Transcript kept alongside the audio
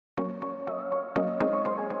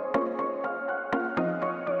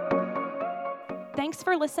Thanks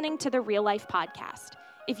for listening to the Real Life Podcast.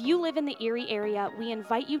 If you live in the Erie area, we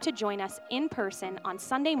invite you to join us in person on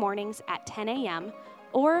Sunday mornings at 10 a.m.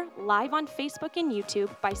 or live on Facebook and YouTube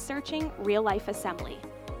by searching Real Life Assembly.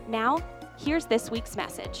 Now, here's this week's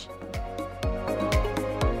message.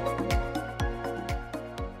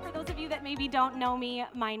 For those of you that maybe don't know me,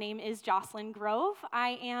 my name is Jocelyn Grove.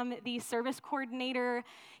 I am the service coordinator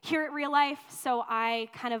here at Real Life, so I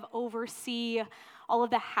kind of oversee all of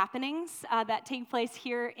the happenings that take place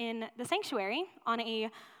here in the sanctuary on a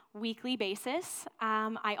weekly basis.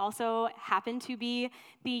 I also happen to be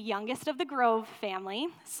the youngest of the Grove family.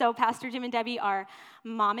 So Pastor Jim and Debbie are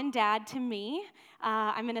mom and dad to me.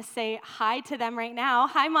 I'm going to say hi to them right now.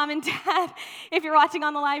 Hi, Mom and Dad. If you're watching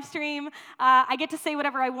on the live stream, I get to say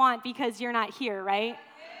whatever I want because you're not here, right?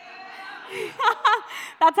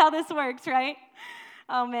 That's how this works, right?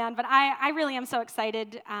 Oh, man. But I really am so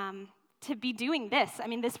excited to be doing this. I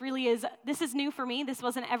mean, this is new for me. This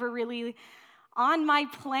wasn't ever really on my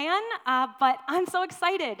plan, but I'm so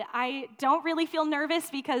excited. I don't really feel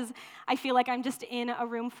nervous because I feel like I'm just in a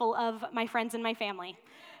room full of my friends and my family.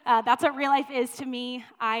 That's what real life is to me.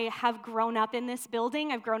 I have grown up in this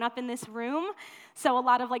building. I've grown up in this room. So a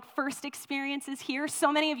lot of first experiences here.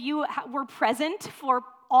 So many of you were present for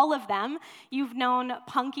all of them. You've known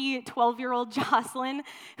punky 12-year-old Jocelyn,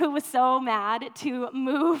 who was so mad to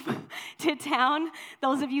move to town.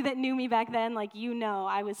 Those of you that knew me back then,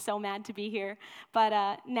 I was so mad to be here.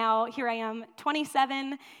 But now here I am,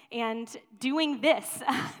 27, and doing this.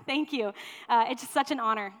 Thank you. It's just such an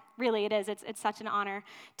honor. Really, it is. It's such an honor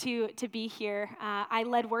to be here. I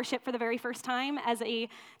led worship for the very first time as a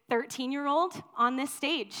 13-year-old on this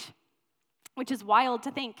stage, which is wild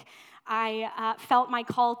to think. I felt my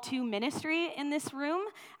call to ministry in this room.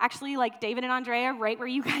 Actually, like David and Andrea, right where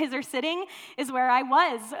you guys are sitting, is where I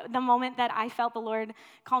was the moment that I felt the Lord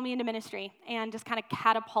call me into ministry and just kind of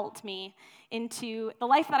catapult me into the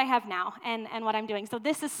life that I have now and what I'm doing. So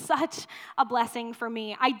this is such a blessing for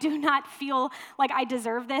me. I do not feel like I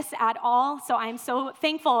deserve this at all. So I'm so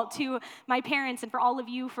thankful to my parents and for all of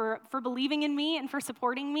you for believing in me and for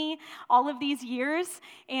supporting me all of these years.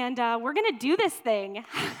 And we're going to do this thing.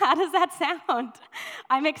 How does that sound?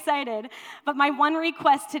 I'm excited. But my one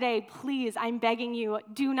request today, please, I'm begging you,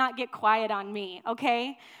 do not get quiet on me,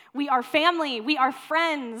 okay? We are family. We are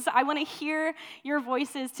friends. I want to hear your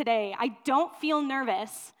voices today. I don't feel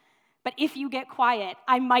nervous, but if you get quiet,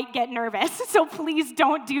 I might get nervous. So please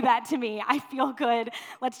don't do that to me. I feel good.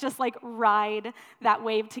 Let's just ride that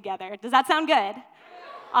wave together. Does that sound good?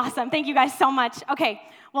 Awesome. Thank you guys so much. Okay,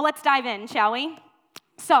 well, let's dive in, shall we?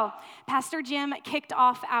 So, Pastor Jim kicked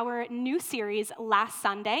off our new series last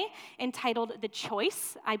Sunday entitled The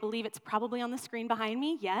Choice. I believe it's probably on the screen behind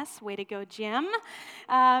me. Yes, way to go, Jim.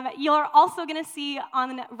 You're also going to see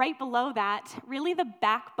right below that really the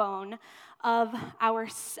backbone of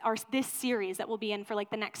this series that we'll be in for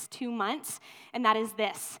the next 2 months, and that is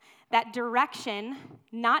this: that direction,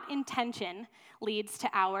 not intention, leads to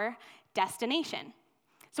our destination.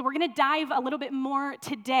 So we're going to dive a little bit more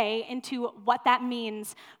today into what that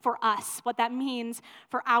means for us, what that means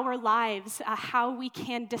for our lives, how we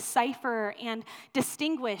can decipher and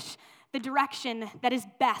distinguish the direction that is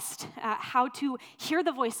best, how to hear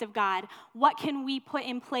the voice of God, what can we put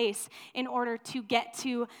in place in order to get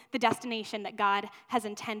to the destination that God has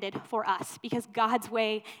intended for us, because God's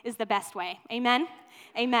way is the best way. Amen?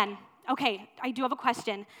 Amen. Okay, I do have a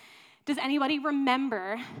question. Does anybody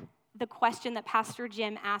remember the question that Pastor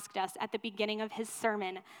Jim asked us at the beginning of his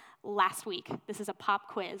sermon last week? This is a pop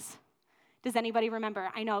quiz. Does anybody remember?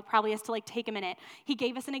 I know it probably has to take a minute. He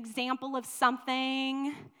gave us an example of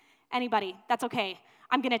something. Anybody? That's okay.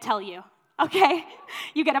 I'm going to tell you. Okay?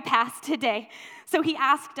 You get a pass today. So he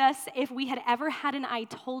asked us if we had ever had an I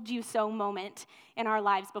told you so moment in our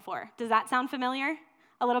lives before. Does that sound familiar?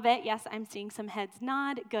 A little bit? Yes, I'm seeing some heads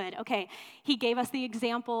nod. Good. Okay. He gave us the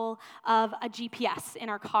example of a GPS in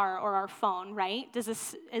our car or our phone, right?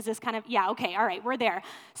 Is this kind of, yeah, okay, all right, we're there.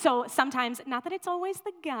 So sometimes, not that it's always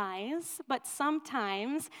the guys, but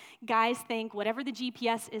sometimes guys think whatever the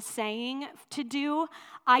GPS is saying to do,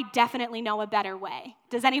 I definitely know a better way.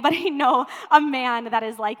 Does anybody know a man that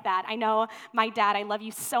is like that? I know my dad, I love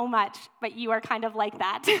you so much, but you are kind of like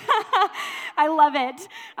that. I love it.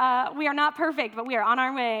 We are not perfect, but we are on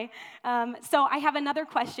our way. So I have another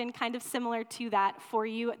question kind of similar to that for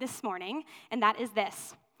you this morning, and that is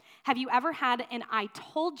this. Have you ever had an I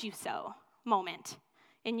told you so moment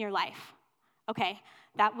in your life? Okay,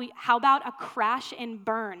 how about a crash and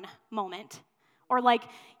burn moment? Or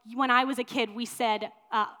when I was a kid, we said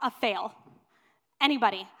a fail.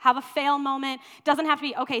 Anybody have a fail moment? Doesn't have to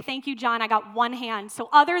be, okay, thank you, John, I got one hand. So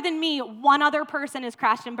other than me, one other person is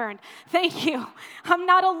crashed and burned. Thank you. I'm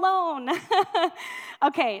not alone.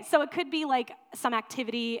 Okay, so it could be like some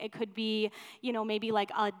activity. It could be, maybe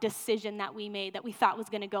like a decision that we made that we thought was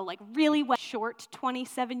going to go like really well. Short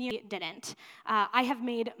 27 years, it didn't. I have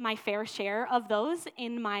made my fair share of those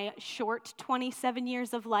in my short 27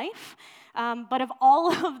 years of life. But of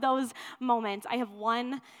all of those moments, I have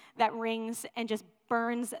one that rings and just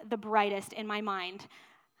burns the brightest in my mind.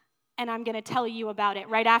 And I'm going to tell you about it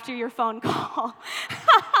right after your phone call.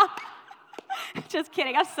 Just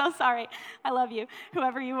kidding. I'm so sorry. I love you,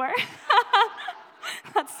 whoever you were.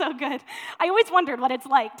 That's so good. I always wondered what it's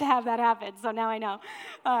like to have that happen, so now I know.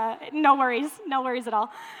 No worries at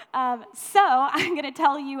all. So I'm going to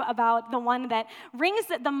tell you about the one that rings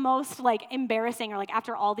the most like embarrassing, or like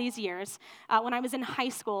after all these years, when I was in high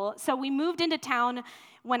school. So we moved into town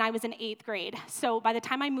when I was in 8th grade. So by the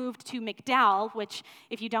time I moved to McDowell, which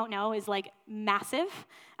if you don't know is like massive,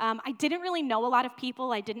 I didn't really know a lot of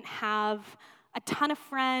people. I didn't have a ton of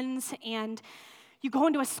friends, and you go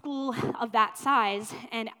into a school of that size,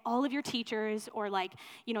 and all of your teachers or like,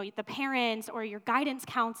 the parents or your guidance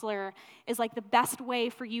counselor is like the best way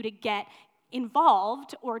for you to get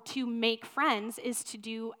involved or to make friends is to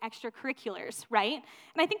do extracurriculars, right?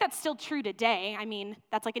 And I think that's still true today. I mean,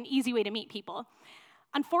 that's like an easy way to meet people.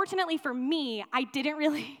 Unfortunately for me, I didn't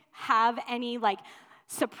really have any like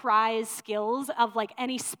surprise skills of like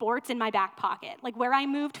any sports in my back pocket. Like where I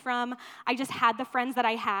moved from, I just had the friends that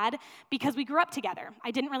I had because we grew up together.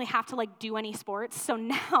 I didn't really have to like do any sports. So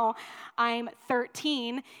now I'm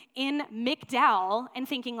 13 in McDowell and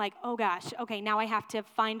thinking like, oh gosh, okay, now I have to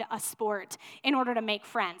find a sport in order to make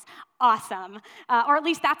friends. Awesome. Or at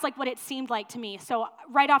least that's like what it seemed like to me. So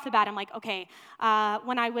right off the bat, I'm like, okay,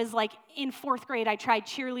 when I was like in 4th grade, I tried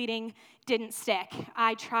cheerleading, didn't stick.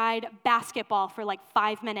 I tried basketball for like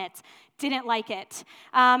 5 minutes, didn't like it.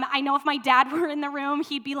 I know if my dad were in the room,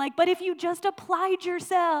 he'd be like, but if you just applied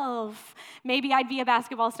yourself, maybe I'd be a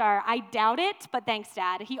basketball star. I doubt it, but thanks,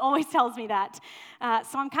 Dad. He always tells me that.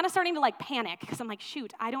 So I'm kind of starting to like panic because I'm like,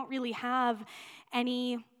 shoot, I don't really have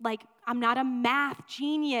any, like, I'm not a math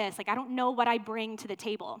genius. Like, I don't know what I bring to the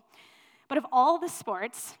table. But of all the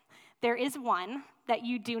sports, there is one that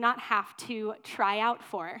you do not have to try out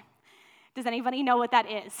for. Does anybody know what that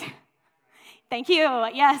is? Thank you.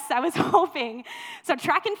 Yes, I was hoping. So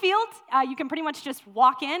track and field, you can pretty much just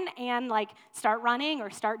walk in and like start running or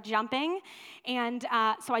start jumping. And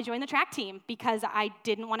so I joined the track team because I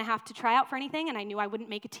didn't want to have to try out for anything, and I knew I wouldn't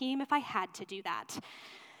make a team if I had to do that.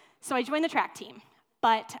 So I joined the track team,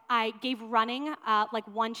 but I gave running like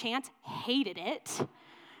one chance, hated it.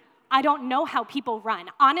 I don't know how people run.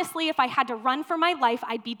 Honestly, if I had to run for my life,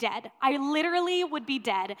 I'd be dead. I literally would be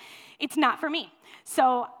dead. It's not for me.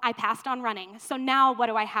 So I passed on running. So now what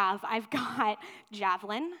do I have? I've got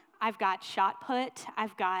javelin, I've got shot put,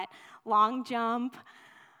 I've got long jump.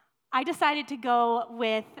 I decided to go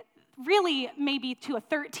with really maybe to a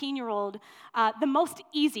 13-year-old, the most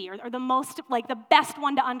easy or the most, like the best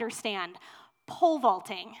one to understand, pole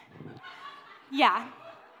vaulting.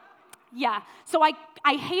 Yeah, so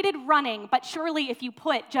I hated running, but surely if you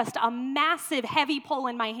put just a massive heavy pole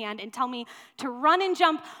in my hand and tell me to run and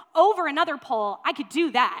jump over another pole, I could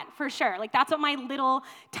do that for sure. Like that's what my little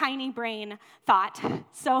tiny brain thought.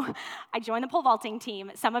 So I joined the pole vaulting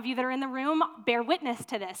team. Some of you that are in the room bear witness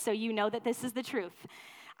to this, so you know that this is the truth.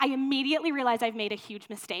 I immediately realized I've made a huge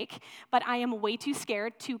mistake, but I am way too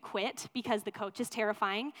scared to quit because the coach is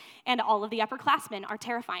terrifying and all of the upperclassmen are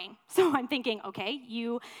terrifying. So I'm thinking, okay,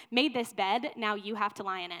 you made this bed, now you have to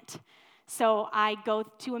lie in it. So I go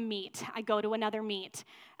to a meet, I go to another meet.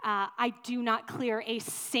 I do not clear a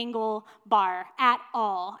single bar at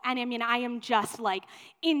all. And I mean, I am just like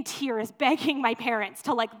in tears begging my parents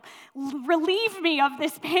to like relieve me of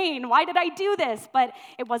this pain. Why did I do this? But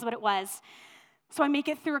it was what it was. So I make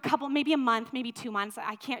it through maybe a month, maybe 2 months.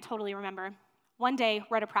 I can't totally remember. One day,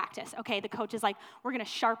 we're at a practice. Okay, the coach is like, we're going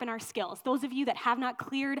to sharpen our skills. Those of you that have not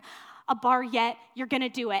cleared a bar yet, you're going to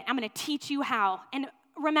do it. I'm going to teach you how. And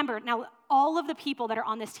remember, now, all of the people that are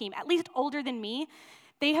on this team, at least older than me,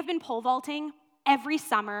 they have been pole vaulting every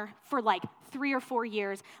summer for like 3 or 4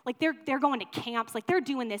 years. Like they're going to camps, like they're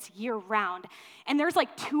doing this year round. And there's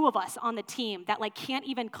like 2 of us on the team that like can't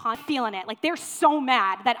even feeling it. Like they're so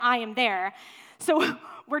mad that I am there. So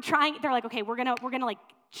they're like, okay, we're gonna like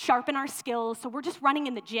sharpen our skills. So we're just running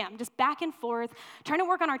in the gym, just back and forth, trying to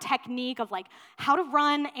work on our technique of like how to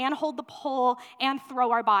run and hold the pole and throw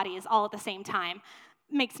our bodies all at the same time.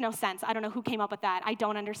 Makes no sense. I don't know who came up with that. I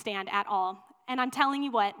don't understand at all. And I'm telling you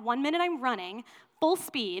what, 1 minute I'm running, full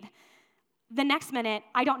speed, The next minute,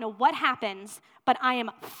 I don't know what happens, but I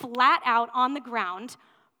am flat out on the ground,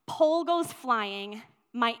 pole goes flying,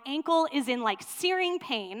 my ankle is in like searing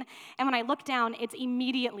pain, and when I look down, it's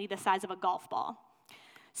immediately the size of a golf ball.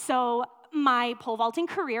 So my pole vaulting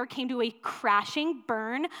career came to a crashing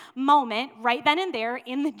burn moment right then and there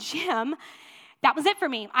in the gym. That was it for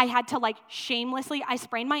me. I had to I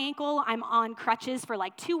sprained my ankle. I'm on crutches for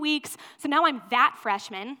 2 weeks. So now I'm that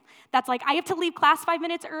freshman. That's I have to leave class 5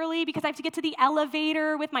 minutes early because I have to get to the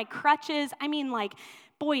elevator with my crutches. I mean,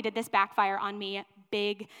 boy, did this backfire on me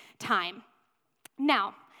big time.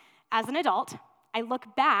 Now, as an adult, I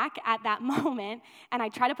look back at that moment and I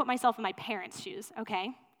try to put myself in my parents' shoes, okay?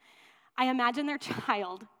 I imagine their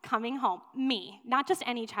child coming home, me, not just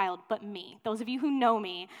any child, but me. Those of you who know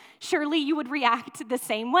me, surely you would react the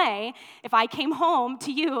same way if I came home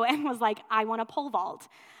to you and was like, I want a pole vault.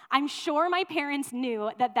 I'm sure my parents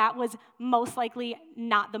knew that that was most likely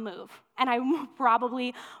not the move, and I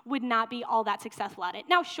probably would not be all that successful at it.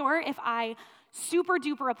 Now, sure, if I super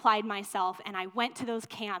duper applied myself and I went to those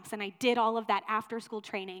camps and I did all of that after school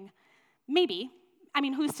training, maybe. I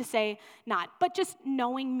mean, who's to say not? But just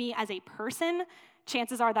knowing me as a person,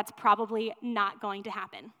 chances are that's probably not going to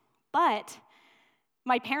happen. But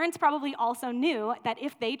my parents probably also knew that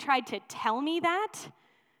if they tried to tell me that,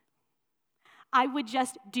 I would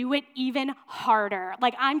just do it even harder.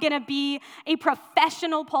 I'm gonna be a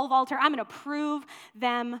professional pole vaulter. I'm gonna prove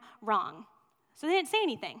them wrong. So they didn't say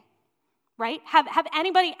anything. Right? Have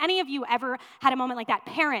any of you ever had a moment like that?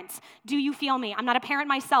 Parents, do you feel me? I'm not a parent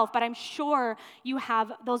myself, but I'm sure you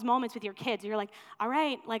have those moments with your kids. You're like, all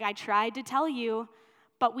right, I tried to tell you,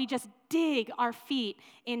 but we just dig our feet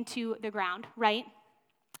into the ground, right?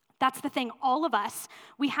 That's the thing. All of us,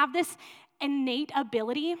 we have this innate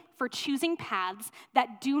ability for choosing paths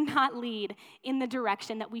that do not lead in the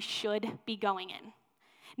direction that we should be going in.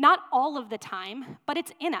 Not all of the time, but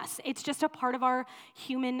it's in us. It's just a part of our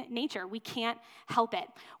human nature. We can't help it.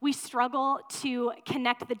 We struggle to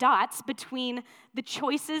connect the dots between the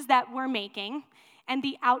choices that we're making and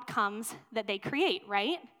the outcomes that they create,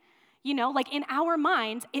 right? In our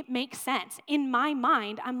minds, it makes sense. In my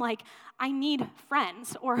mind, I'm like, I need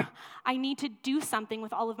friends, or I need to do something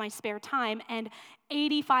with all of my spare time, and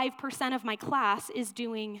 85% of my class is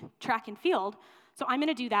doing track and field, so I'm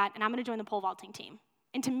gonna do that, and I'm gonna join the pole vaulting team.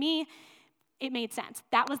 And to me, it made sense.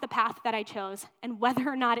 That was the path that I chose. And whether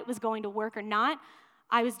or not it was going to work or not,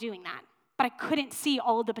 I was doing that. But I couldn't see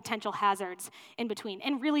all of the potential hazards in between.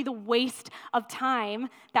 And really the waste of time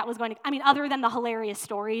that was going to, other than the hilarious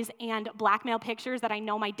stories and blackmail pictures that I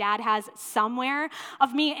know my dad has somewhere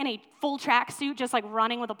of me in a full tracksuit just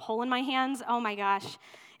running with a pole in my hands. Oh my gosh.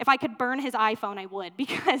 If I could burn his iPhone, I would,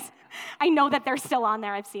 because I know that they're still on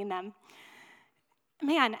there. I've seen them.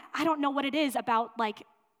 Man, I don't know what it is about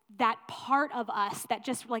that part of us that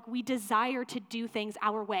just we desire to do things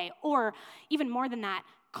our way, or even more than that,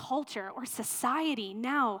 culture or society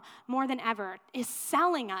now more than ever is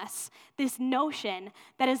selling us this notion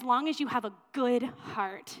that as long as you have a good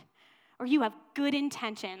heart or you have good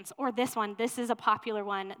intentions, or this is a popular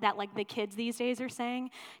one that the kids these days are saying,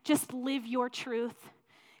 just live your truth.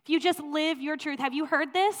 If you just live your truth. Have you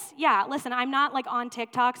heard this? Yeah, listen, I'm not on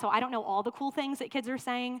TikTok, so I don't know all the cool things that kids are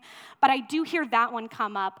saying, but I do hear that one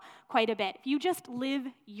come up quite a bit. If you just live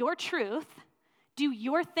your truth, do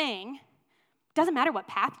your thing, doesn't matter what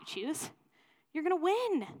path you choose, you're gonna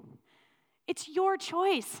win. It's your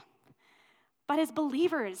choice. But as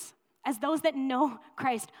believers, as those that know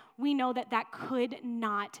Christ, we know that that could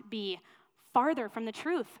not be farther from the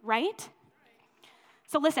truth, right?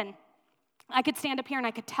 So listen, I could stand up here and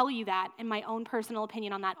I could tell you that and my own personal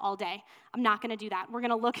opinion on that all day. I'm not going to do that. We're going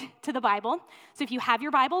to look to the Bible. So if you have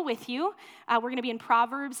your Bible with you, we're going to be in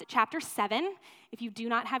Proverbs chapter 7. If you do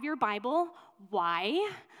not have your Bible,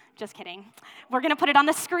 why? Just kidding. We're going to put it on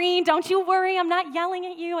the screen. Don't you worry. I'm not yelling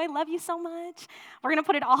at you. I love you so much. We're going to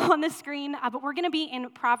put it all on the screen, but we're going to be in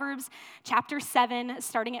Proverbs chapter 7,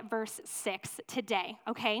 starting at verse 6 today,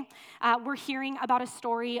 okay? We're hearing about a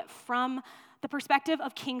story from the perspective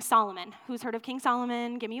of King Solomon. Who's heard of King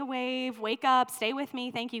Solomon? Give me a wave, wake up, stay with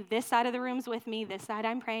me. Thank you. This side of the room's with me. This side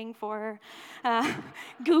I'm praying for.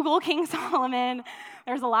 Google King Solomon.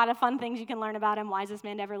 There's a lot of fun things you can learn about him. Wisest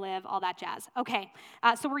man to ever live, all that jazz. Okay,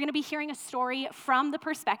 so we're gonna be hearing a story from the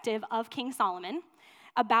perspective of King Solomon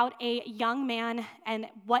about a young man and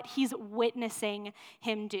what he's witnessing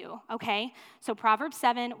him do, okay? So Proverbs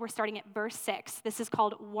 7, we're starting at verse 6. This is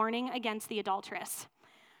called Warning Against the Adulteress.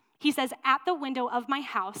 He says, "At the window of my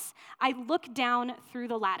house, I looked down through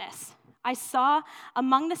the lattice. I saw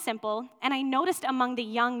among the simple, and I noticed among the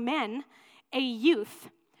young men, a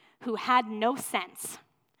youth who had no sense."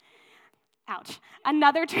 Ouch.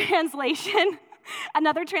 Another translation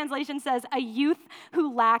says, a youth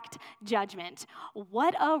who lacked judgment.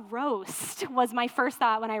 What a roast was my first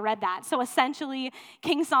thought when I read that. So essentially,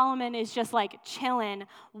 King Solomon is just like chilling,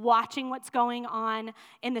 watching what's going on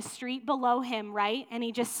in the street below him, right? And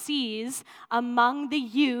he just sees among the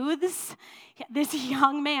youths this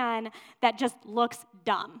young man that just looks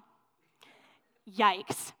dumb.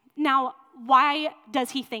 Yikes. Now, why does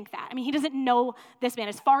he think that? I mean, he doesn't know this man.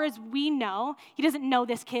 As far as we know, he doesn't know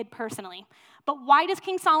this kid personally. But why does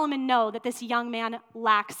King Solomon know that this young man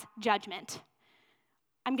lacks judgment?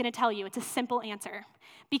 I'm going to tell you, it's a simple answer.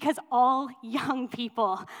 Because all young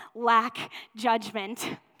people lack judgment.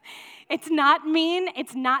 It's not mean,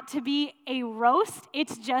 it's not to be a roast,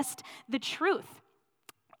 it's just the truth.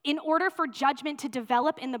 In order for judgment to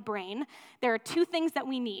develop in the brain, there are two things that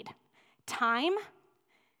we need: time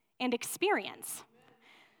and experience.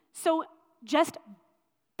 So just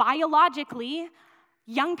biologically,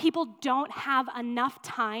 young people don't have enough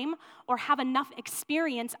time or have enough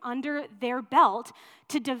experience under their belt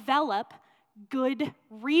to develop good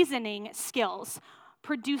reasoning skills,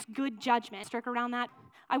 produce good judgment. Stick around that.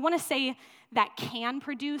 I want to say that can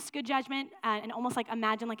produce good judgment and almost like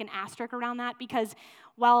imagine like an asterisk around that, because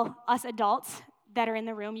while us adults that are in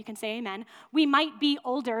the room, you can say amen, we might be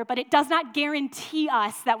older, but it does not guarantee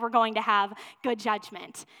us that we're going to have good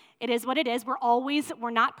judgment. It is what it is.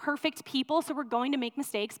 We're not perfect people, so we're going to make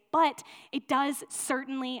mistakes, but it does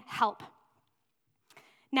certainly help.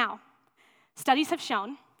 Now, studies have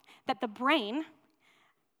shown that the brain,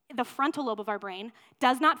 the frontal lobe of our brain,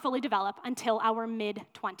 does not fully develop until our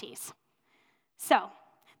mid-20s. So,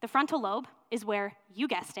 the frontal lobe is where, you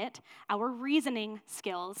guessed it, our reasoning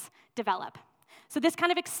skills develop. So this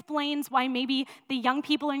kind of explains why maybe the young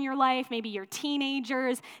people in your life, maybe your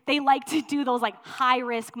teenagers, they like to do those like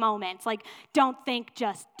high-risk moments, like don't think,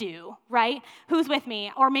 just do, right? Who's with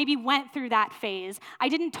me? Or maybe went through that phase. I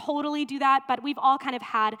didn't totally do that, but we've all kind of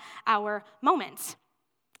had our moments.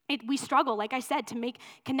 We struggle, like I said, to make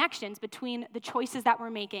connections between the choices that we're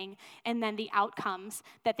making and then the outcomes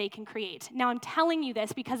that they can create. Now, I'm telling you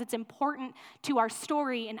this because it's important to our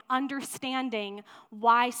story in understanding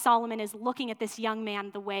why Solomon is looking at this young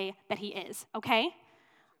man the way that he is, okay?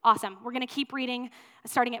 Awesome. We're going to keep reading,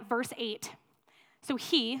 starting at verse 8. So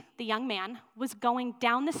he, the young man, was going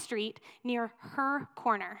down the street near her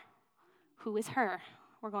corner. Who is her?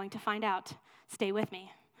 We're going to find out. Stay with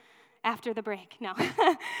me. After the break, no.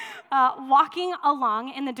 Walking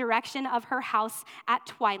along in the direction of her house at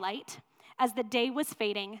twilight, as the day was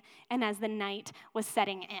fading and as the night was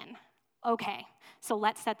setting in. Okay, so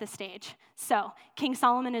let's set the stage. So, King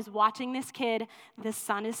Solomon is watching this kid. The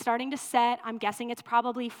sun is starting to set. I'm guessing it's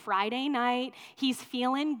probably Friday night. He's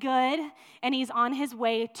feeling good, and he's on his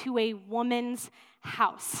way to a woman's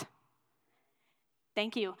house.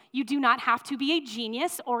 Thank you. You do not have to be a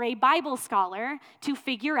genius or a Bible scholar to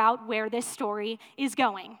figure out where this story is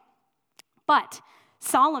going. But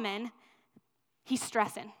Solomon, he's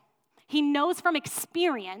stressing. He knows from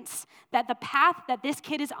experience that the path that this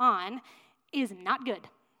kid is on is not good.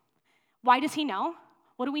 Why does he know?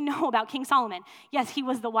 What do we know about King Solomon? Yes, he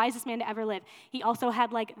was the wisest man to ever live. He also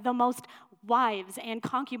had like the most wives and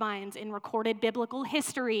concubines in recorded biblical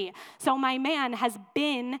history. So my man has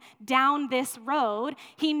been down this road.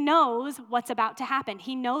 He knows what's about to happen.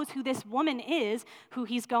 He knows who this woman is, who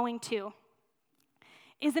he's going to.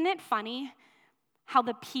 Isn't it funny how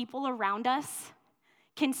the people around us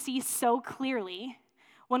can see so clearly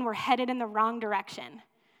when we're headed in the wrong direction?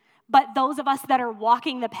 But those of us that are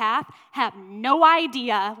walking the path have no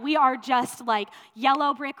idea. We are just like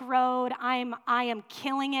yellow brick road. I am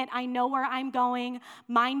killing it. I know where I'm going.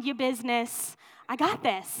 Mind your business. I got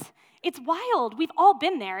this. It's wild. We've all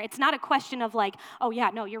been there. It's not a question of like, oh yeah,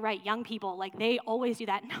 no, you're right. Young people, like they always do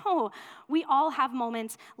that. No, we all have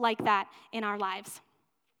moments like that in our lives.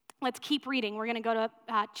 Let's keep reading. We're going to go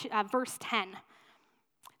to verse 10.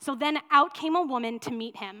 So then out came a woman to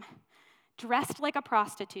meet him, dressed like a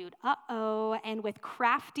prostitute, and with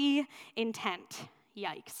crafty intent.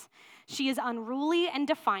 Yikes. She is unruly and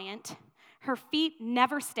defiant. Her feet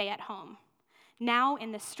never stay at home. Now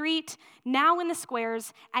in the street, now in the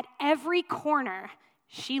squares, at every corner,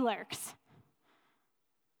 she lurks.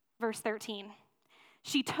 Verse 13.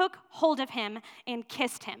 She took hold of him and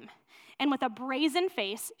kissed him. And with a brazen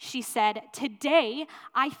face, she said, "Today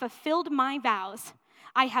I fulfilled my vows.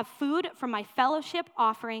 I have food from my fellowship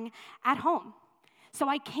offering at home. So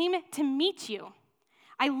I came to meet you.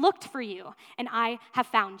 I looked for you, and I have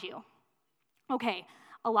found you." Okay,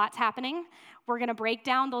 a lot's happening. We're going to break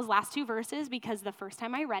down those last two verses because the first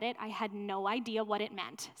time I read it, I had no idea what it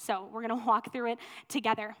meant. So we're going to walk through it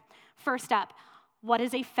together. First up, what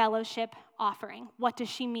is a fellowship offering? What does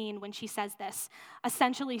she mean when she says this?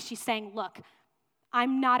 Essentially, she's saying, look,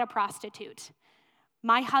 I'm not a prostitute.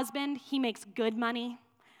 My husband, he makes good money.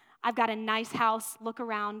 I've got a nice house. Look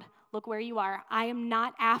around. Look where you are. I am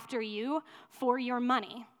not after you for your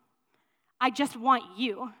money. I just want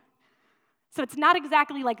you. So it's not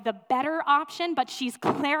exactly like the better option, but she's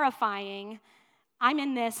clarifying, I'm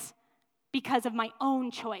in this because of my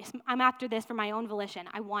own choice. I'm after this for my own volition.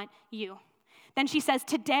 I want you. Then she says,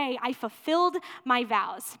 today I fulfilled my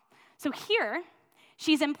vows. So here,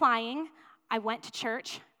 she's implying, I went to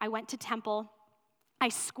church, I went to temple, I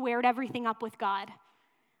squared everything up with God.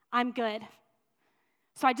 I'm good.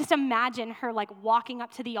 So I just imagine her like walking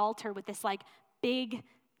up to the altar with this like big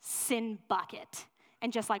sin bucket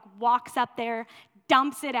and just like walks up there,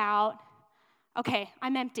 dumps it out. Okay,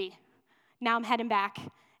 I'm empty. Now I'm heading back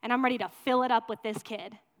and I'm ready to fill it up with this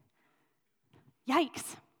kid.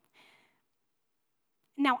 Yikes.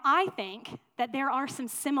 Now I think that there are some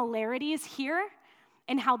similarities here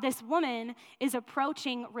in how this woman is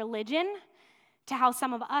approaching religion to how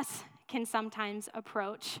some of us can sometimes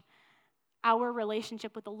approach our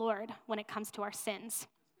relationship with the Lord when it comes to our sins.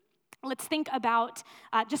 Let's think about,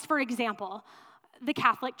 just for example, the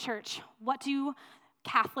Catholic Church. What do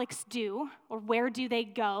Catholics do, or where do they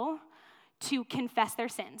go to confess their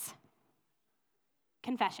sins?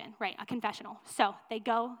 Confession, right, a confessional. So they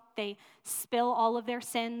go, they spill all of their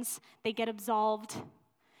sins, they get absolved,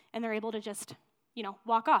 and they're able to just,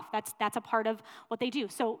 walk off. That's a part of what they do.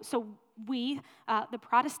 So we, the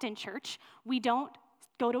Protestant church, we don't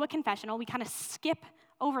go to a confessional. We kind of skip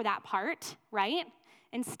over that part, right?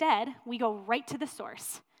 Instead, we go right to the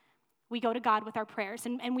source. We go to God with our prayers,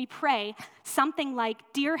 and we pray something like,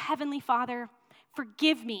 Dear Heavenly Father,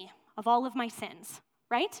 forgive me of all of my sins,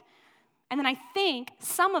 right? And then I think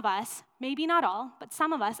some of us, maybe not all, but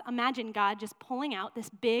some of us imagine God just pulling out this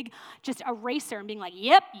big, just eraser and being like,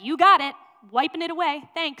 yep, you got it, wiping it away,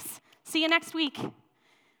 thanks, see you next week.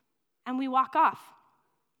 And we walk off.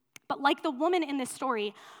 But like the woman in this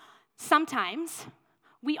story, sometimes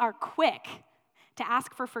we are quick to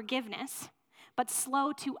ask for forgiveness, but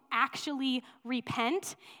slow to actually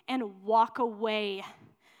repent and walk away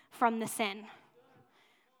from the sin.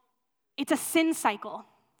 It's a sin cycle.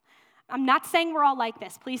 I'm not saying we're all like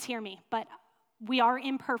this, please hear me, but we are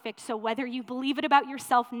imperfect, so whether you believe it about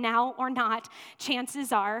yourself now or not,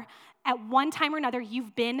 chances are, at one time or another,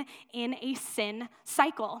 you've been in a sin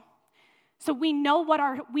cycle. So we know what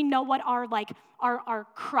our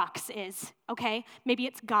crux is, okay? Maybe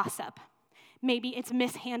it's gossip. Maybe it's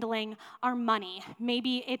mishandling our money.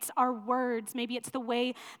 Maybe it's our words. Maybe it's the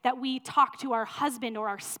way that we talk to our husband or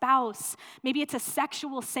our spouse. Maybe it's a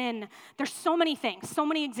sexual sin. There's so many things, so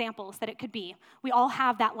many examples that it could be. We all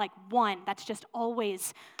have that like one that's just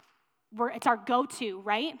always, it's our go-to,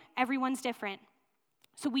 right? Everyone's different.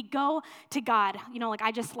 So we go to God,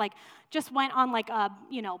 I just went on like a,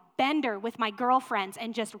 bender with my girlfriends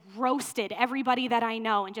and just roasted everybody that I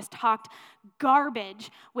know and just talked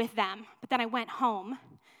garbage with them. But then I went home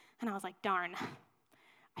and I was like, darn,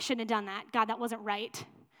 I shouldn't have done that. God, that wasn't right.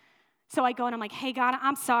 So I go and I'm like, hey, God,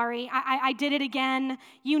 I'm sorry. I did it again.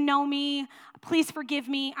 You know me. Please forgive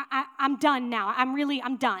me. I'm done now.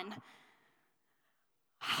 I'm done.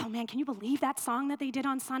 Oh man, can you believe that song that they did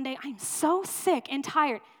on Sunday? I'm so sick and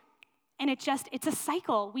tired. And it's a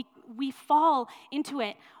cycle. We fall into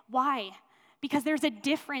it. Why? Because there's a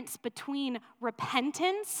difference between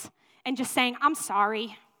repentance and just saying, I'm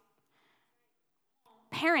sorry.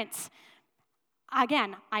 Parents,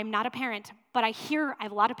 again, I'm not a parent, but I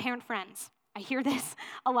have a lot of parent friends. I hear this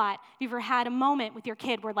a lot. Have you ever had a moment with your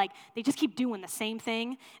kid where they just keep doing the same thing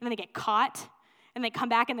and then they get caught? And they come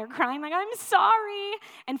back and they're crying like, I'm sorry.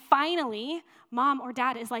 And finally, mom or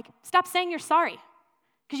dad is like, stop saying you're sorry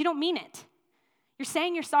because you don't mean it. You're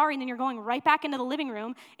saying you're sorry and then you're going right back into the living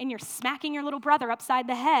room and you're smacking your little brother upside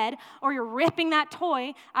the head or you're ripping that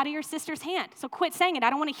toy out of your sister's hand. So quit saying it. I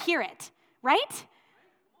don't want to hear it, right?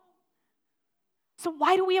 So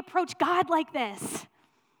why do we approach God like this?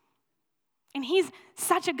 And he's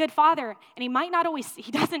such a good father, and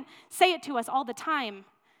he doesn't say it to us all the time.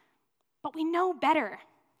 But we know better.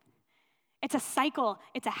 It's a cycle.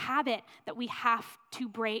 It's a habit that we have to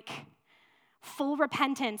break. Full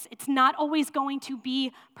repentance. It's not always going to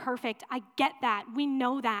be perfect. I get that. We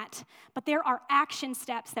know that. But there are action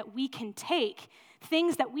steps that we can take,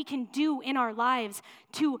 things that we can do in our lives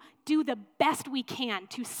to do the best we can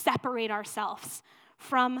to separate ourselves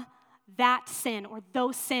from that sin or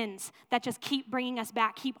those sins that just keep bringing us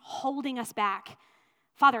back, keep holding us back.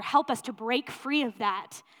 Father, help us to break free of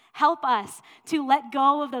that. Help us to let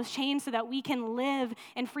go of those chains so that we can live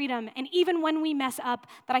in freedom. And even when we mess up,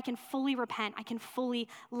 that I can fully repent. I can fully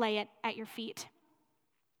lay it at your feet.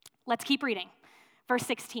 Let's keep reading. Verse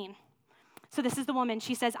 16. So this is the woman.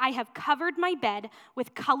 She says, I have covered my bed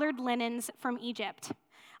with colored linens from Egypt.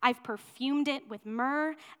 I've perfumed it with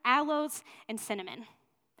myrrh, aloes, and cinnamon.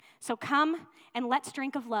 So come and let's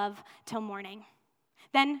drink of love till morning.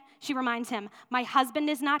 Then she reminds him, my husband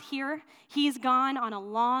is not here. He's gone on a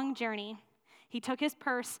long journey. He took his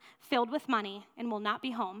purse filled with money and will not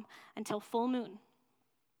be home until full moon.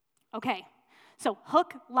 Okay, so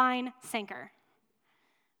hook, line, sinker.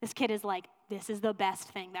 This kid is like, this is the best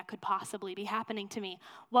thing that could possibly be happening to me.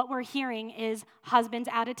 What we're hearing is husband's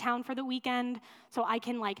out of town for the weekend, so I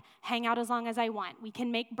can hang out as long as I want. We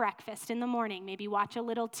can make breakfast in the morning, maybe watch a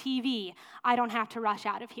little TV. I don't have to rush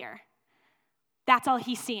out of here. That's all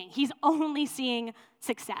he's seeing. He's only seeing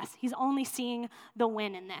success. He's only seeing the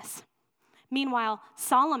win in this. Meanwhile,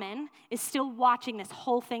 Solomon is still watching this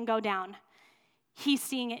whole thing go down. He's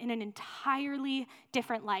seeing it in an entirely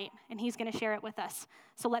different light, and he's going to share it with us.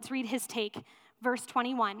 So let's read his take. Verse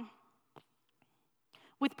 21.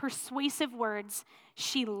 With persuasive words,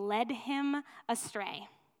 she led him astray.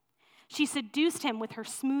 She seduced him with her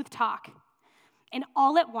smooth talk, and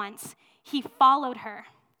all at once he followed her,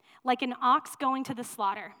 like an ox going to the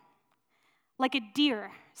slaughter, like a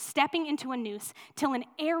deer stepping into a noose till an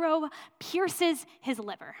arrow pierces his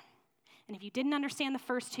liver. And if you didn't understand the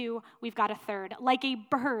first two, we've got a third. Like a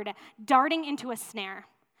bird darting into a snare,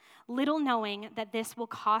 little knowing that this will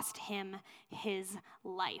cost him his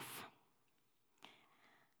life.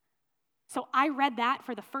 So I read that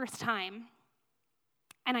for the first time,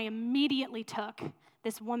 and I immediately took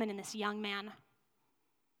this woman and this young man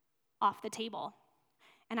off the table.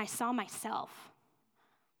 And I saw myself.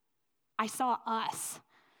 I saw us.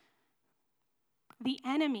 The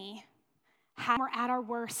enemy, when we're at our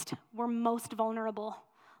worst, we're most vulnerable.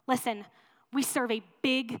 Listen, we serve a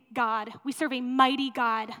big God. We serve a mighty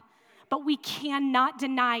God. But we cannot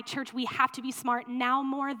deny, church, we have to be smart. Now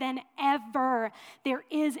more than ever, there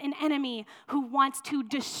is an enemy who wants to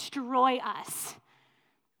destroy us,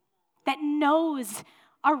 that knows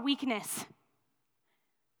our weakness.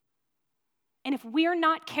 And if we're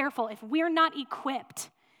not careful, if we're not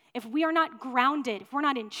equipped, if we are not grounded, if we're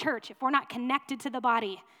not in church, if we're not connected to the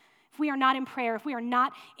body, if we are not in prayer, if we are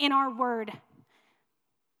not in our word,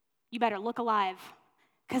 you better look alive,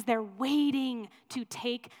 because they're waiting to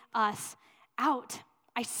take us out.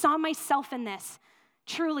 I saw myself in this.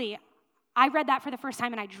 Truly, I read that for the first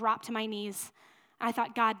time and I dropped to my knees. I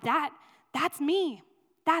thought, God, that's me.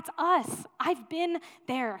 That's us. I've been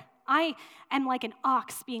there. I am like an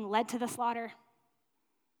ox being led to the slaughter.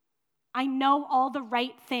 I know all the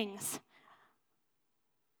right things.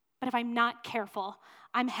 But if I'm not careful,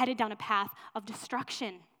 I'm headed down a path of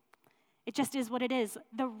destruction. It just is what it is.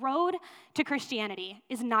 The road to Christianity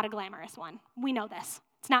is not a glamorous one. We know this.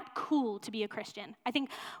 It's not cool to be a Christian. I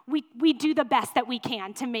think we do the best that we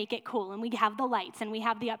can to make it cool, and we have the lights, and we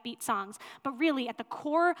have the upbeat songs. But really, at the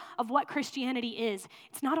core of what Christianity is,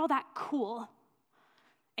 it's not all that cool.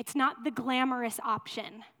 It's not the glamorous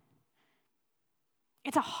option.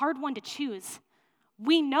 It's a hard one to choose.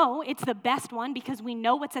 We know it's the best one because we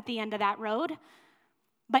know what's at the end of that road.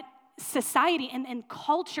 But society and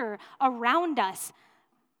culture around us,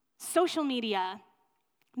 social media,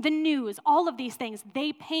 the news, all of these things,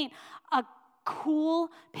 they paint a cool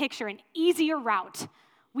picture, an easier route.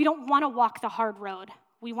 We don't want to walk the hard road.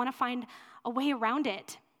 We want to find a way around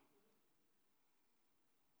it.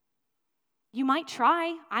 You might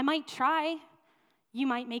try. I might try. You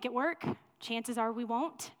might make it work. Chances are we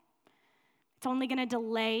won't. It's only going to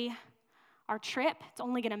delay our trip. It's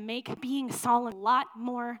only going to make being Solomon a lot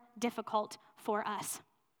more difficult for us.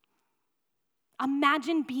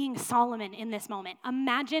 Imagine being Solomon in this moment.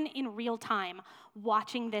 Imagine in real time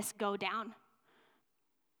watching this go down.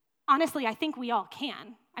 Honestly, I think we all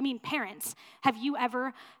can. I mean, parents, have you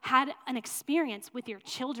ever had an experience with your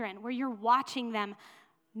children where you're watching them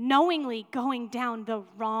knowingly going down the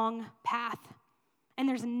wrong path, and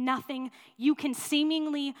there's nothing you can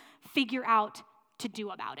seemingly figure out to do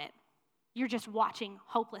about it? You're just watching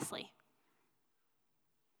hopelessly.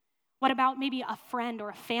 What about maybe a friend or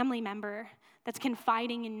a family member that's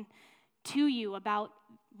confiding to you about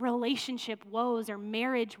relationship woes or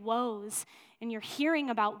marriage woes, and you're hearing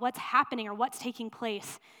about what's happening or what's taking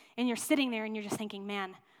place, and you're sitting there and you're just thinking,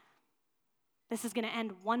 man, this is going to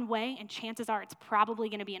end one way, and chances are it's probably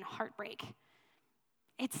going to be in heartbreak.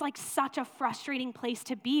 It's like such a frustrating place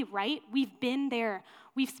to be, right? We've been there.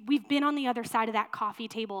 We've been on the other side of that coffee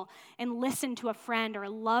table and listened to a friend or a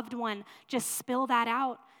loved one just spill that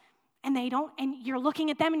out. And they don't, and you're looking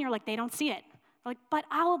at them and you're like, they don't see it. Like, but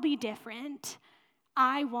I'll be different.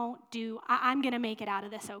 I'm going to make it out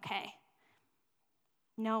of this okay.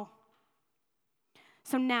 No.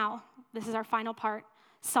 So now, this is our final part.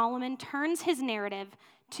 Solomon turns his narrative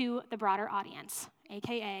to the broader audience,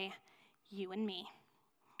 aka you and me.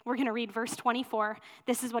 We're going to read verse 24.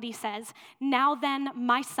 This is what he says. Now then,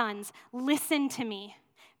 my sons, listen to me.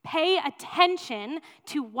 Pay attention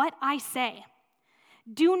to what I say.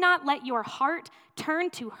 Do not let your heart turn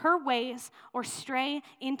to her ways or stray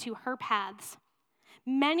into her paths.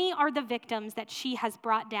 Many are the victims that she has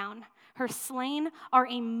brought down. Her slain are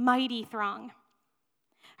a mighty throng.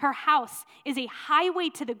 Her house is a highway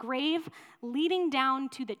to the grave, leading down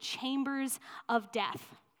to the chambers of death.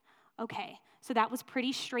 Okay, so that was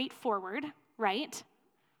pretty straightforward, right?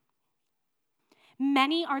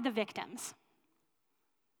 Many are the victims.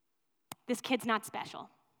 This kid's not special.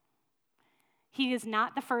 He is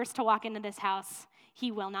not the first to walk into this house.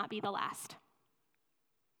 He will not be the last.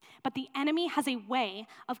 But the enemy has a way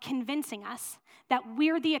of convincing us that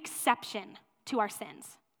we're the exception to our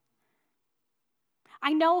sins.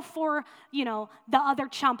 I know for, the other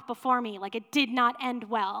chump before me, like it did not end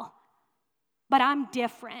well, but I'm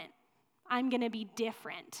different. I'm going to be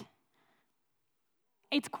different.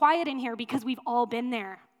 It's quiet in here because we've all been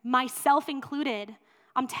there, myself included.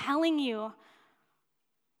 I'm telling you,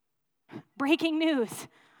 breaking news,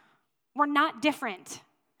 we're not different.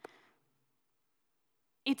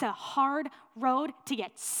 It's a hard road to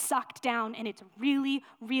get sucked down, and it's really,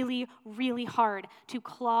 really, really hard to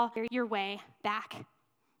claw your way back.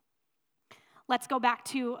 Let's go back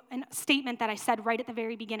to a statement that I said right at the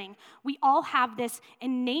very beginning. We all have this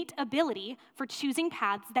innate ability for choosing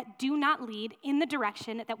paths that do not lead in the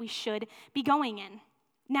direction that we should be going in.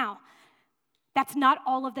 Now, that's not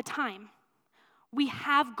all of the time. We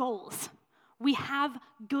have goals. We have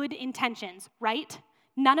good intentions, right?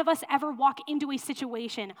 None of us ever walk into a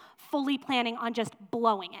situation fully planning on just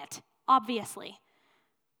blowing it, obviously.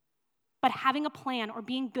 But having a plan or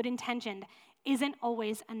being good intentioned isn't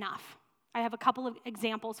always enough. I have a couple of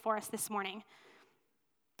examples for us this morning.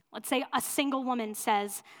 Let's say a single woman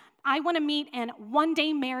says, I want to meet and one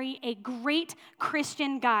day marry a great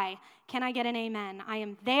Christian guy. Can I get an amen? I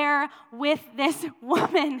am there with this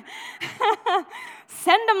woman.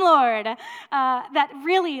 Send him, Lord. That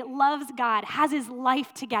really loves God, has his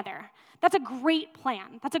life together. That's a great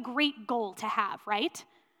plan. That's a great goal to have, right?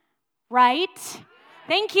 Right?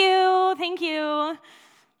 Thank you.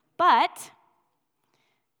 But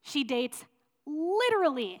she dates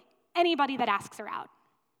literally anybody that asks her out.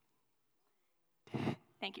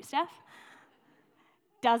 Thank you, Steph.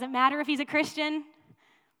 Doesn't matter if he's a Christian.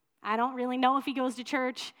 I don't really know if he goes to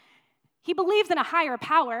church. He believes in a higher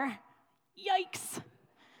power. Yikes.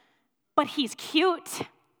 But he's cute.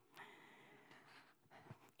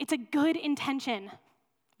 It's a good intention,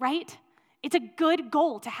 right? It's a good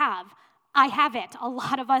goal to have. I have it. A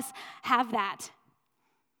lot of us have that.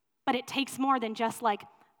 But it takes more than just like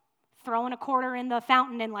throwing a quarter in the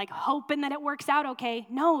fountain and like hoping that it works out okay.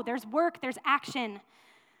 No, there's work, there's action.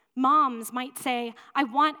 Moms might say, I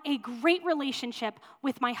want a great relationship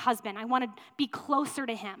with my husband. I want to be closer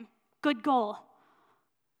to him. Good goal.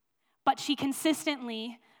 But she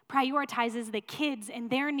consistently prioritizes the kids and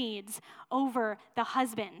their needs over the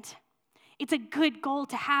husband. It's a good goal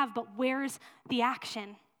to have, but where's the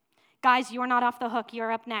action? Guys, you're not off the hook.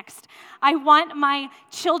 You're up next. I want my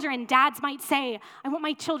children, dads might say, I want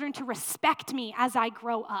my children to respect me as I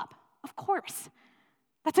grow up. Of course.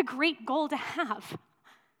 That's a great goal to have.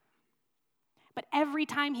 But every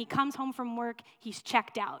time he comes home from work, he's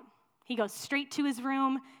checked out. He goes straight to his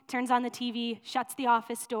room, turns on the TV, shuts the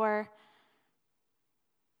office door.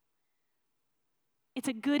 It's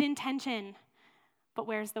a good intention, but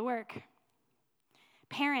where's the work?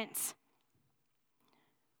 Parents,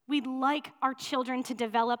 we'd like our children to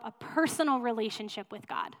develop a personal relationship with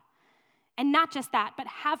God. And not just that, but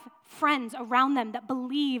have friends around them that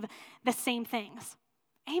believe the same things.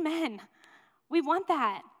 Amen. We want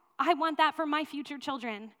that. I want that for my future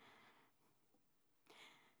children.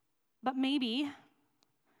 But maybe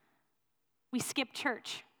we skip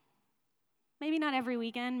church. Maybe not every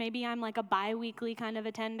weekend. Maybe I'm like a bi-weekly kind of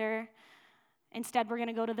attender. Instead, we're going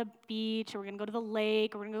to go to the beach, or we're going to go to the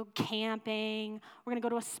lake, or we're going to go camping, we're going to go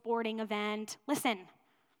to a sporting event. Listen,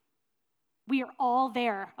 we are all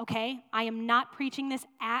there, okay? I am not preaching this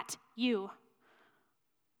at you.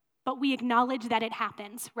 But we acknowledge that it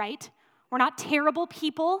happens, right? We're not terrible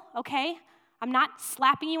people, okay? I'm not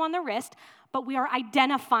slapping you on the wrist, but we are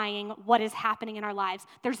identifying what is happening in our lives.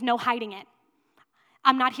 There's no hiding it.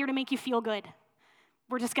 I'm not here to make you feel good.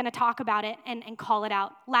 We're just going to talk about it and call it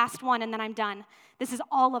out. Last one, and then I'm done. This is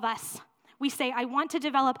all of us. We say, I want to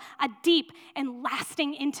develop a deep and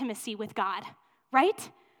lasting intimacy with God, right?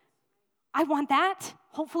 I want that.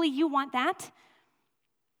 Hopefully you want that.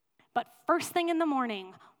 But first thing in the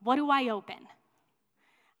morning, what do I open?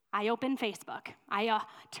 I open Facebook. I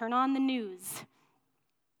turn on the news.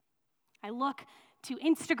 I look to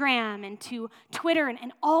Instagram and to Twitter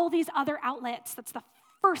and all these other outlets. That's the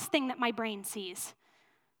first thing that my brain sees.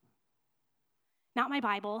 Not my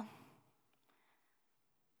Bible,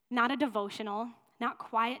 not a devotional, not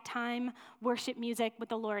quiet time, worship music with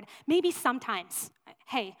the Lord. Maybe sometimes.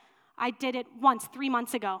 Hey, I did it once 3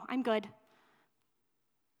 months ago. I'm good.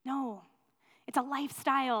 No, it's a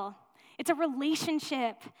lifestyle. It's a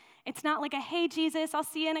relationship. It's not like a, hey, Jesus, I'll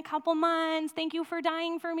see you in a couple months. Thank you for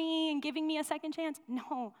dying for me and giving me a second chance.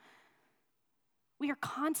 No. We are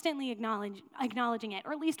constantly acknowledging it,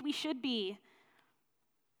 or at least we should be.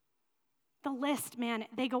 The list, man,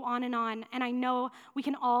 they go on, and I know we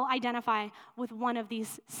can all identify with one of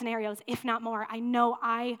these scenarios, if not more. I know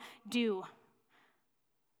I do.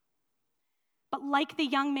 But like the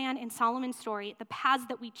young man in Solomon's story, the paths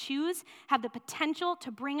that we choose have the potential to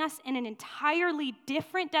bring us in an entirely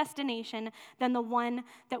different destination than the one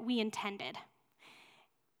that we intended.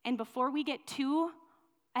 And before we get too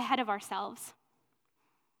ahead of ourselves,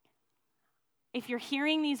 if you're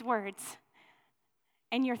hearing these words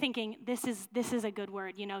and you're thinking, this is a good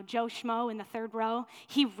word, Joe Schmo in the third row,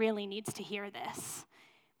 he really needs to hear this.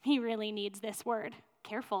 He really needs this word.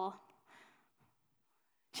 Careful.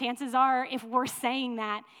 Chances are, if we're saying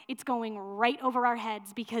that, it's going right over our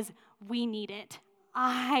heads because we need it.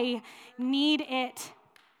 I need it.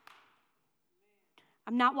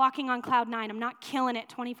 I'm not walking on cloud 9. I'm not killing it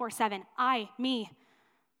 24/7. Me,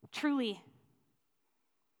 truly.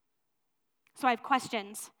 So I have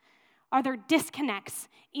questions. Are there disconnects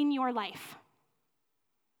in your life?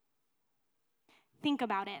 Think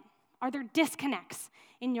about it. Are there disconnects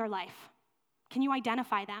in your life? Can you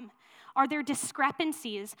identify them? Are there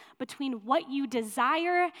discrepancies between what you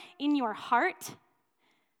desire in your heart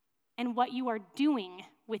and what you are doing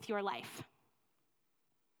with your life?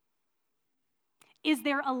 Is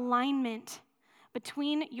there alignment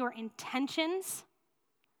between your intentions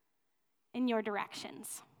and your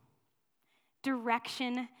directions?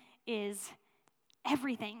 Direction is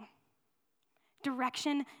everything.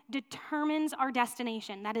 Direction determines our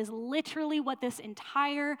destination. That is literally what this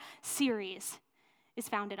entire series is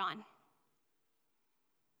founded on.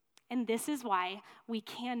 And this is why we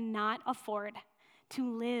cannot afford to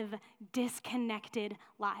live disconnected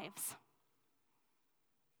lives.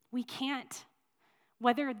 We can't.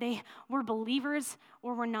 Whether we're believers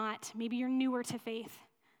or we're not, maybe you're newer to faith.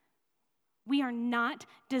 We are not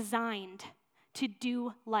designed to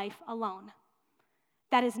do life alone.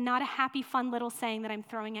 That is not a happy, fun little saying that I'm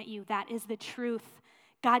throwing at you. That is the truth.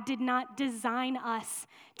 God did not design us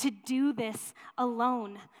to do this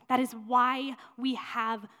alone. That is why we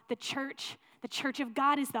have the church. The church of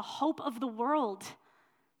God is the hope of the world.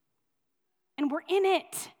 And we're in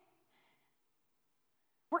it.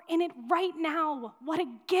 We're in it right now. What a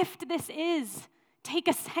gift this is. Take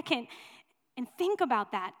a second and think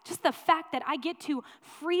about that. Just the fact that I get to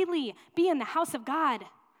freely be in the house of God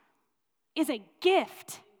is a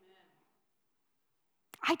gift.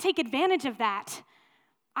 I take advantage of that.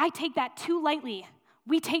 I take that too lightly.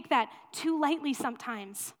 We take that too lightly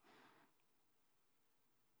sometimes.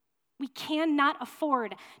 We cannot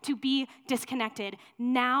afford to be disconnected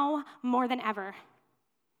now more than ever.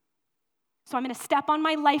 So I'm going to step on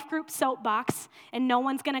my life group soapbox, and no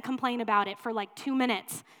one's going to complain about it for like 2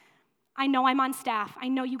 minutes. I know I'm on staff. I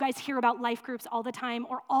know you guys hear about life groups all the time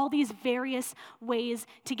or all these various ways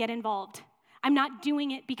to get involved. I'm not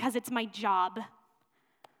doing it because it's my job.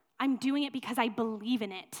 I'm doing it because I believe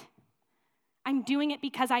in it. I'm doing it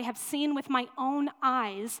because I have seen with my own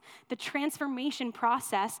eyes the transformation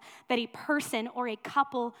process that a person or a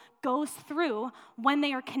couple goes through when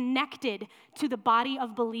they are connected to the body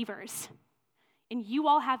of believers. And you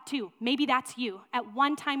all have too. Maybe that's you at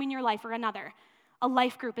one time in your life or another. A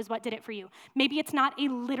life group is what did it for you. Maybe it's not a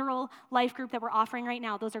literal life group that we're offering right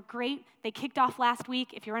now. Those are great. They kicked off last week.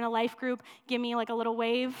 If you're in a life group, give me like a little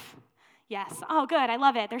wave. Yes. Oh, good. I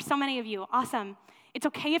love it. There's so many of you. Awesome. It's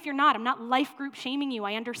okay if you're not. I'm not life group shaming you.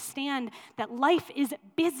 I understand that life is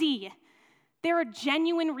busy. There are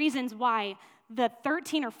genuine reasons why the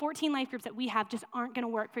 13 or 14 life groups that we have just aren't going to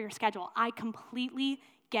work for your schedule. I completely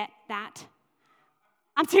get that.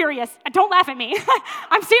 I'm serious. Don't laugh at me.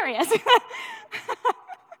 I'm serious.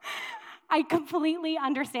 I completely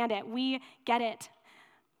understand it. We get it.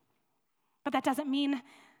 But that doesn't mean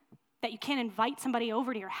that you can't invite somebody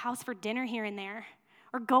over to your house for dinner here and there,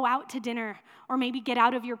 or go out to dinner, or maybe get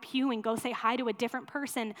out of your pew and go say hi to a different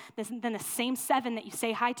person than the same 7 that you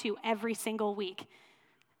say hi to every single week.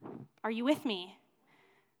 Are you with me?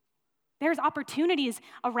 There's opportunities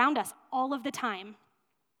around us all of the time.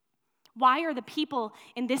 Why are the people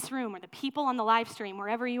in this room or the people on the live stream,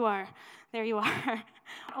 wherever you are, there you are,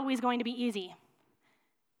 always going to be easy?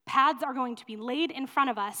 Paths are going to be laid in front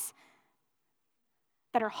of us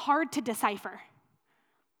that are hard to decipher.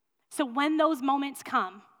 So when those moments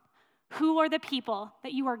come, who are the people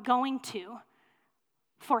that you are going to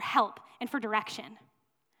for help and for direction?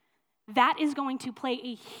 That is going to play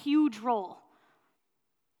a huge role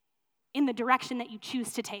in the direction that you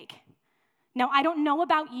choose to take. Now, I don't know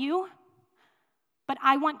about you, but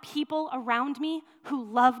I want people around me who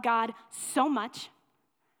love God so much,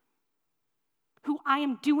 who I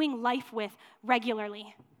am doing life with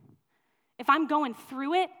regularly. If I'm going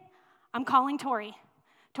through it, I'm calling Tori.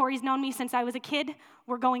 Tori's known me since I was a kid.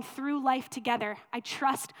 We're going through life together. I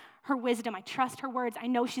trust her wisdom. I trust her words. I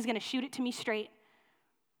know she's going to shoot it to me straight.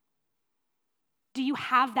 Do you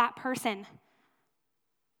have that person?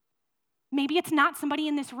 Maybe it's not somebody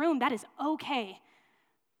in this room. That is okay.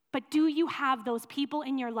 But do you have those people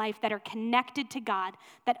in your life that are connected to God,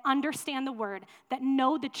 that understand the word, that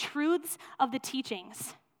know the truths of the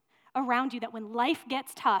teachings around you, that when life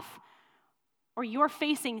gets tough or you're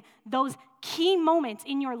facing those key moments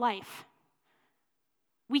in your life,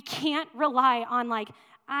 we can't rely on like,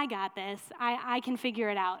 I got this, I can figure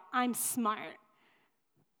it out, I'm smart.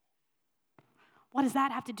 What does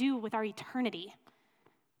that have to do with our eternity?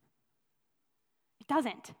 It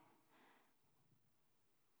doesn't.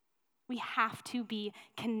 We have to be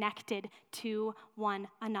connected to one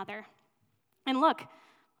another. And look,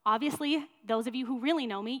 obviously, those of you who really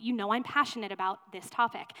know me, you know I'm passionate about this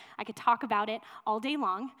topic. I could talk about it all day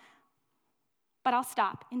long, but I'll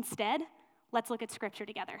stop. Instead, let's look at scripture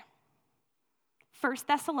together. 1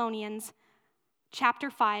 Thessalonians chapter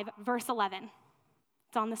 5, verse 11.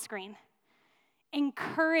 It's on the screen.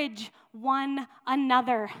 Encourage one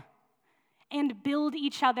another and build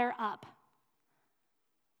each other up.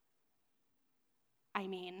 I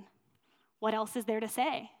mean, what else is there to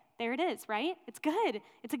say? There it is, right? It's good.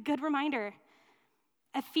 It's a good reminder.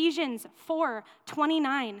 Ephesians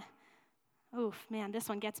 4:29. Oof, man, this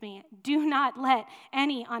one gets me. Do not let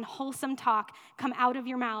any unwholesome talk come out of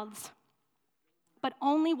your mouths, but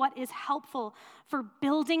only what is helpful for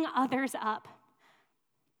building others up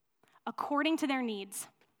according to their needs,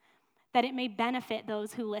 that it may benefit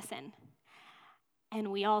those who listen.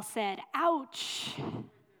 And we all said, ouch.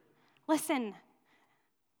 Listen,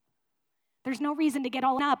 there's no reason to get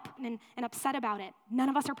all up and upset about it. None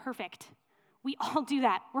of us are perfect. We all do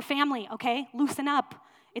that. We're family, okay? Loosen up.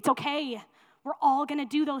 It's okay. We're all going to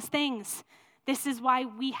do those things. This is why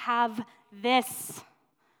we have this.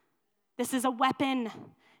 This is a weapon.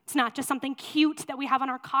 It's not just something cute that we have on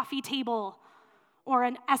our coffee table or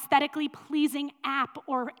an aesthetically pleasing app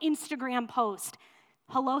or Instagram post.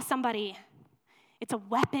 Hello, somebody. It's a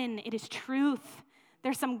weapon. It is truth.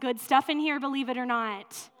 There's some good stuff in here, believe it or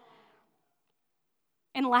not.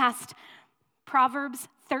 And last, Proverbs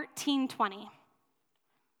 13:20.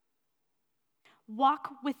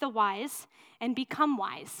 Walk with the wise and become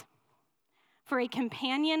wise, for a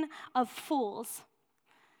companion of fools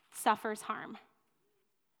suffers harm.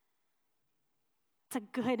 It's a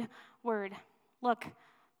good word. Look,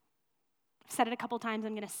 I've said it a couple times,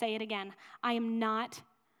 I'm going to say it again. I am not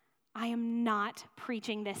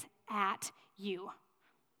preaching this at you.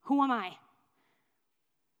 Who am I?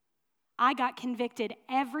 I got convicted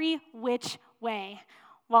every which way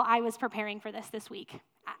while I was preparing for this week.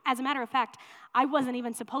 As a matter of fact, I wasn't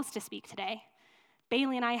even supposed to speak today.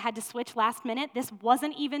 Bailey and I had to switch last minute. This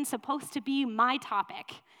wasn't even supposed to be my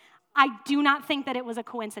topic. I do not think that it was a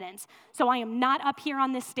coincidence. So I am not up here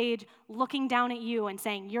on this stage looking down at you and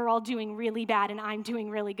saying, you're all doing really bad and I'm doing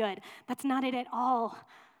really good. That's not it at all.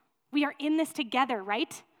 We are in this together,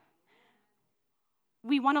 right?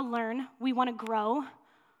 We want to learn. We want to grow.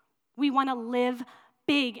 We want to live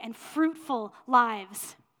big and fruitful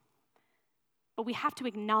lives. But we have to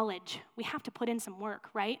acknowledge, we have to put in some work,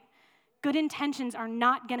 right? Good intentions are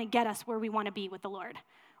not going to get us where we want to be with the Lord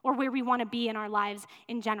or where we want to be in our lives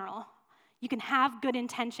in general. You can have good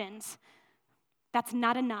intentions. That's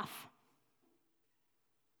not enough.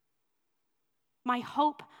 My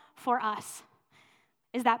hope for us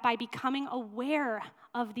is that by becoming aware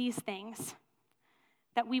of these things,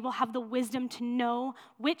 that we will have the wisdom to know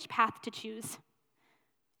which path to choose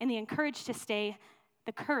and the courage to stay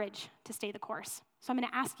the course. So I'm going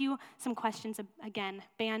to ask you some questions again.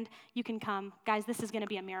 Band, you can come. Guys, this is going to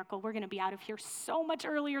be a miracle. We're going to be out of here so much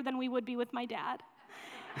earlier than we would be with my dad.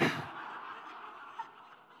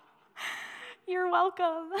 You're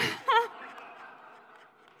welcome.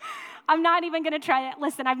 I'm not even going to try it.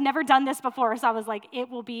 Listen, I've never done this before, so I was like, it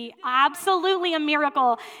will be absolutely a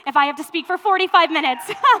miracle if I have to speak for 45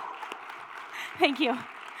 minutes. Thank you.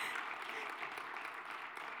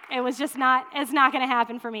 It's not going to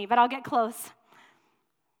happen for me, but I'll get close.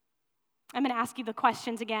 I'm going to ask you the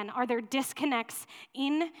questions again. Are there disconnects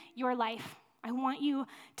in your life? I want you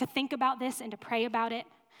to think about this and to pray about it.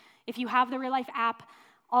 If you have the Real Life app,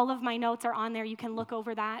 all of my notes are on there. You can look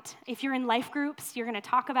over that. If you're in life groups, you're going to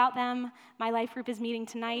talk about them. My life group is meeting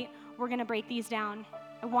tonight. We're going to break these down.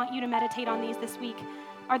 I want you to meditate on these this week.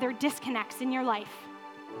 Are there disconnects in your life?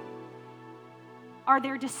 Are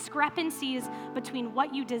there discrepancies between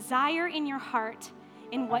what you desire in your heart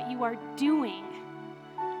and what you are doing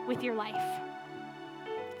with your life?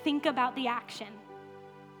 Think about the action.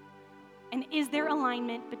 And is there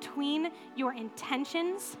alignment between your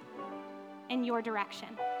intentions and your direction?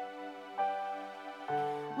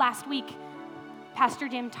 Last week, Pastor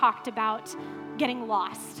Jim talked about getting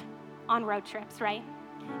lost on road trips, right?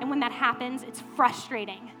 And when that happens, it's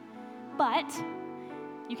frustrating. But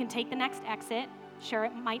you can take the next exit. Sure,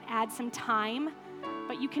 it might add some time,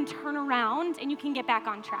 but you can turn around and you can get back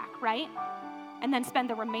on track, right? And then spend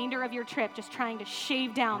the remainder of your trip just trying to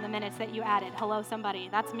shave down the minutes that you added. Hello, somebody.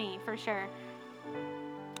 That's me, for sure.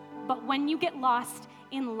 But when you get lost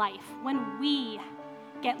in life, when we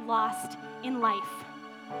get lost in life,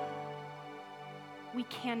 we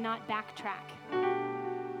cannot backtrack.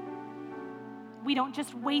 We don't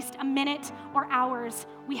just waste a minute or hours.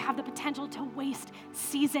 We have the potential to waste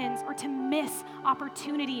seasons or to miss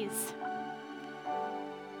opportunities.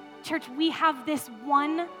 Church, we have this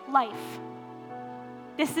one life.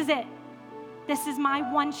 This is it. This is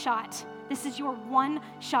my one shot. This is your one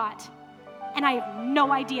shot. And I have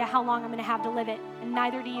no idea how long I'm going to have to live it, and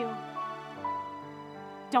neither do you.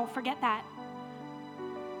 Don't forget that.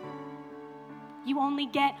 You only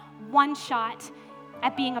get one shot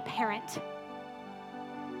at being a parent.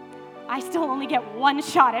 I still only get one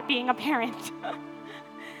shot at being a parent.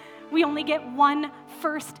 We only get one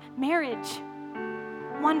first marriage,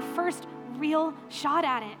 one first real shot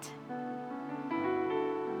at it.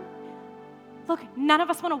 Look, none of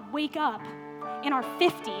us want to wake up in our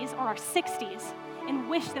 50s or our 60s and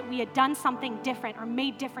wish that we had done something different or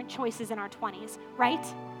made different choices in our 20s, right?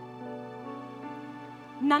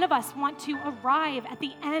 None of us want to arrive at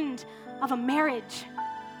the end of a marriage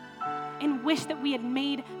and wish that we had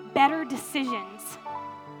made better decisions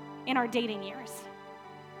in our dating years.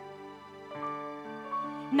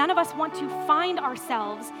 None of us want to find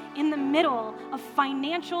ourselves in the middle of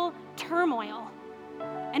financial turmoil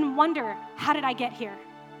and wonder, how did I get here?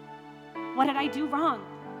 What did I do wrong?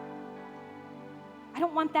 I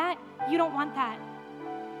don't want that. You don't want that.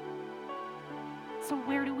 So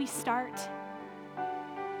where do we start?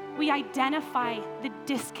 We identify the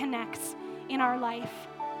disconnects in our life,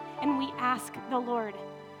 and we ask the Lord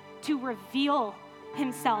to reveal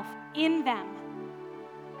himself in them.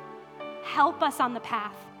 Help us on the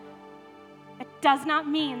path. It does not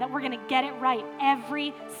mean that we're going to get it right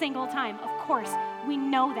every single time. Of course, we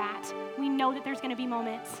know that. We know that there's going to be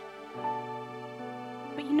moments.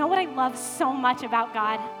 But you know what I love so much about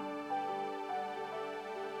God?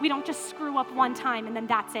 We don't just screw up one time and then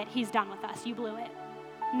that's it. He's done with us. You blew it.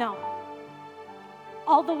 No.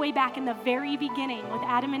 All the way back in the very beginning with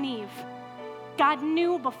Adam and Eve, God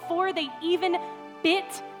knew before they even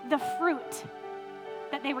bit the fruit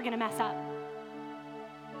that they were going to mess up.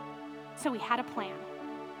 So he had a plan.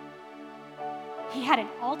 He had an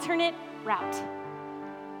alternate route.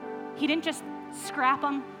 He didn't just scrap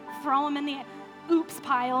them, throw them in the oops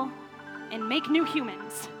pile, and make new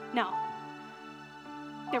humans. No.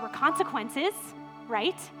 There were consequences,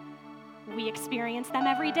 right? We experience them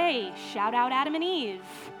every day. Shout out Adam and Eve.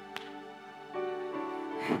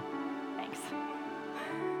 Thanks.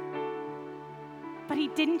 But he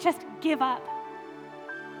didn't just give up.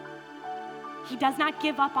 He does not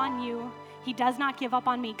give up on you. He does not give up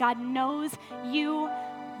on me. God knows you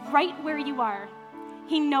right where you are.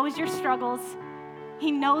 He knows your struggles.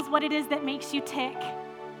 He knows what it is that makes you tick.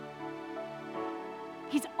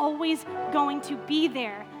 He's always going to be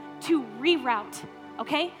there to reroute,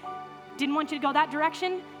 okay? Didn't want you to go that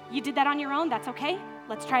direction. You did that on your own. That's okay.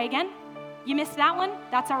 Let's try again. You missed that one.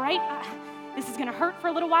 That's all right. This is going to hurt for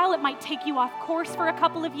a little while. It might take you off course for a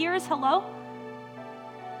couple of years. Hello?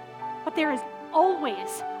 But there is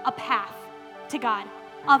always a path to God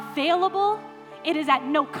available It is at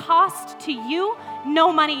no cost to you,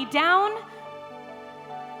 no money down.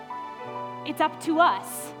 It's up to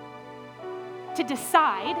us to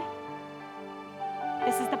decide,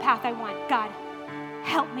 this is the path I want. God,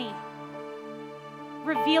 help me.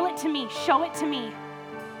 Reveal it to me. Show it to me.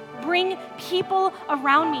 Bring people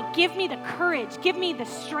around me. Give me the courage. Give me the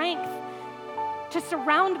strength to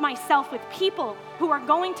surround myself with people who are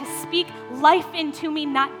going to speak life into me,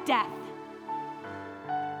 not death.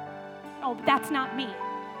 Oh, but that's not me.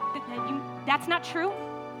 That's not true.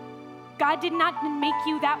 God did not make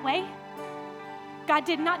you that way. God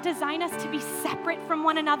did not design us to be separate from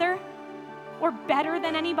one another or better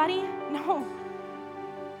than anybody. No.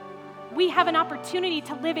 We have an opportunity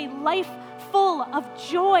to live a life full of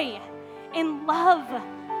joy and love,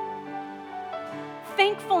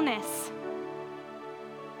 thankfulness.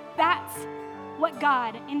 That's what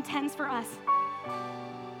God intends for us.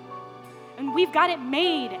 And we've got it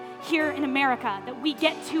made here in America that we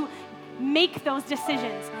get to make those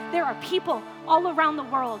decisions. There are people all around the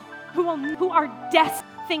world who are desperate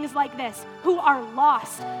things like this, who are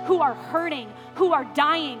lost, who are hurting, who are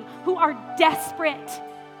dying, who are desperate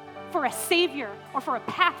for a Savior or for a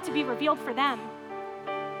path to be revealed for them.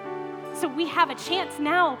 So we have a chance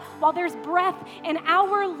now, while there's breath in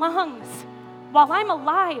our lungs, while I'm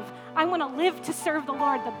alive, I want to live to serve the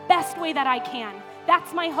Lord the best way that I can.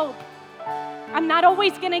 That's my hope. I'm not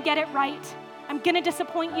always going to get it right. I'm going to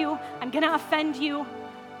disappoint you. I'm going to offend you.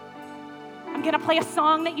 I'm going to play a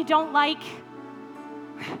song that you don't like.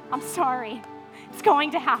 I'm sorry. It's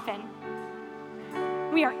going to happen.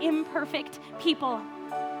 We are imperfect people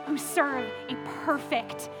who serve a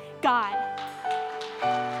perfect God.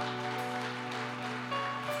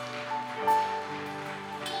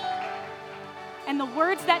 And the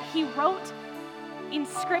words that he wrote in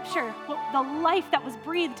Scripture, the life that was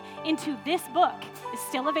breathed into this book is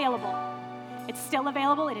still available. It's still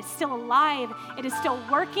available. It is still alive. It is still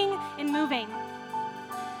working and moving.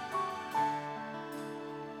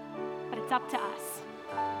 But it's up to us.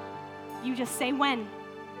 You just say when.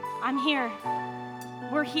 I'm here.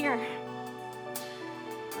 We're here.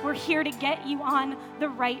 We're here to get you on the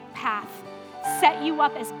right path, set you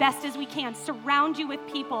up as best as we can, surround you with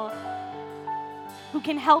people who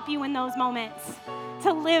can help you in those moments,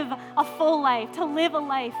 to live a full life, to live a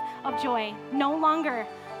life of joy, no longer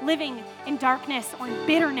living in darkness or in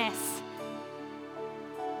bitterness.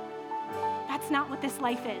 That's not what this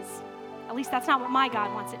life is. At least that's not what my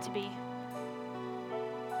God wants it to be.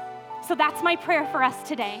 So that's my prayer for us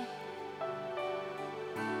today.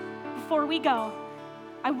 Before we go,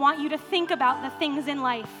 I want you to think about the things in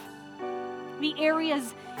life, the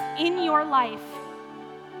areas in your life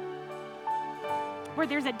where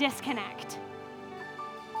there's a disconnect.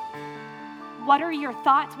 What are your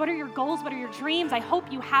thoughts? What are your goals? What are your dreams? I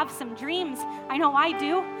hope you have some dreams. I know I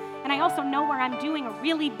do. And I also know where I'm doing a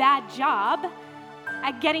really bad job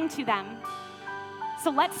at getting to them.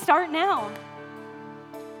 So let's start now.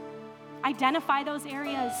 Identify those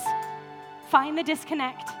areas. Find the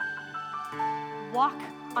disconnect. Walk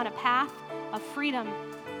on a path of freedom.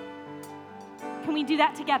 Can we do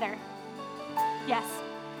that together? Yes.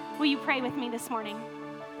 Will you pray with me this morning?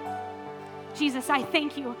 Jesus, I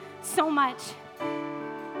thank you so much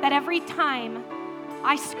that every time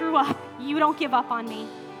I screw up, you don't give up on me.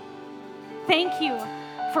 Thank you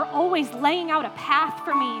for always laying out a path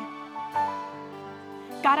for me.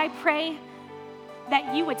 God, I pray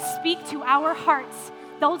that you would speak to our hearts,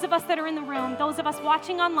 those of us that are in the room, those of us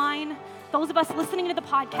watching online, those of us listening to the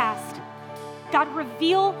podcast. God,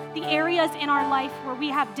 reveal the areas in our life where we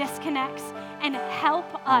have disconnects and help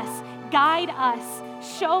us, guide us,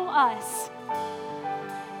 show us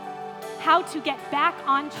how to get back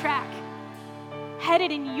on track,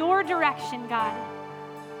 headed in your direction, God,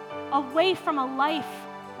 away from a life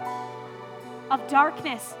of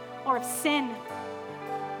darkness or of sin.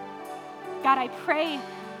 God, I pray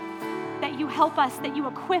that you help us, that you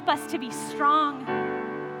equip us to be strong.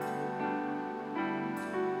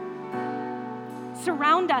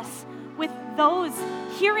 Surround us with those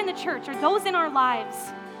here in the church or those in our lives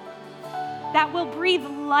that will breathe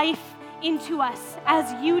life into us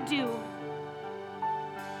as you do,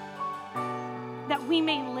 that we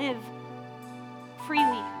may live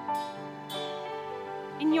freely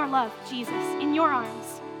in your love, Jesus, in your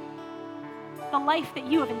arms, the life that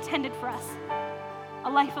you have intended for us, a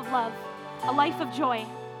life of love, a life of joy,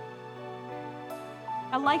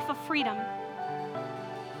 a life of freedom.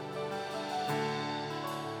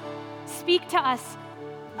 Speak to us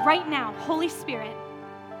right now, Holy Spirit.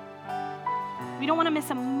 We don't want to miss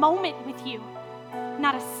a moment with you,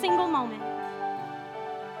 not a single moment.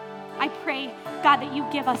 I pray, God, that you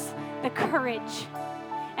give us the courage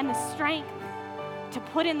and the strength to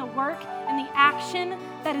put in the work and the action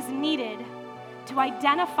that is needed to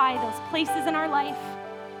identify those places in our life.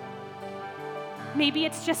 Maybe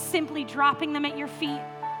it's just simply dropping them at your feet,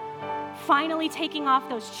 finally taking off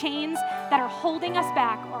those chains that are holding us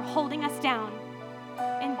back or holding us down,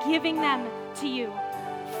 and giving them to you,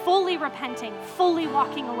 fully repenting, fully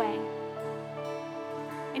walking away,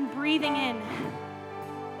 and breathing in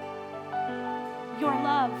your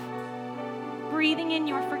love, breathing in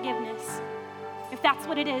your forgiveness. If that's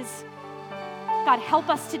what it is, God, help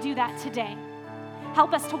us to do that today.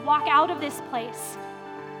 Help us to walk out of this place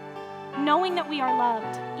knowing that we are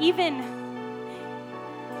loved, even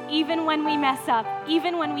when we mess up,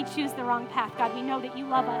 even when we choose the wrong path. God, we know that you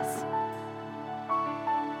love us.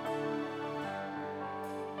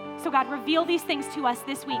 So God, reveal these things to us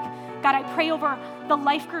this week. God, I pray over the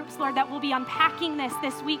life groups, Lord, that we'll be unpacking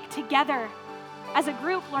this week together. As a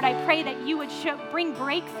group, Lord, I pray that you would bring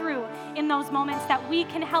breakthrough in those moments, that we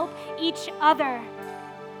can help each other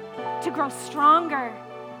to grow stronger,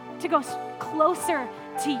 to go closer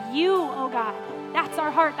to you, oh God. That's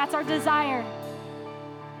our heart, that's our desire.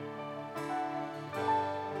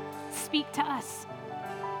 Speak to us.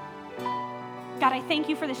 God, I thank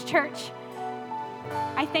you for this church.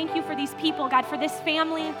 I thank you for these people, God, for this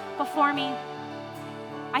family before me.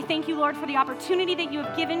 I thank you, Lord, for the opportunity that you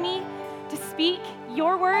have given me to speak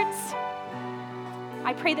your words.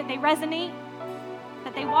 I pray that they resonate,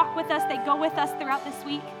 that they walk with us, they go with us throughout this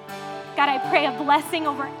week. God, I pray a blessing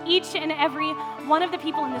over each and every one of the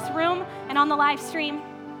people in this room and on the live stream,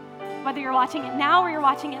 whether you're watching it now or you're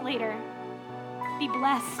watching it later. Be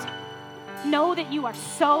blessed. Know that you are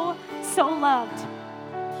so, so loved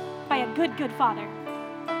by a good, good Father.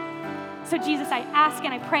 So Jesus, I ask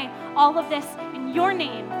and I pray all of this in your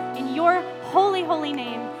name, in your holy, holy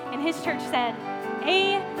name. And his church said,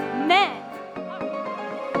 amen.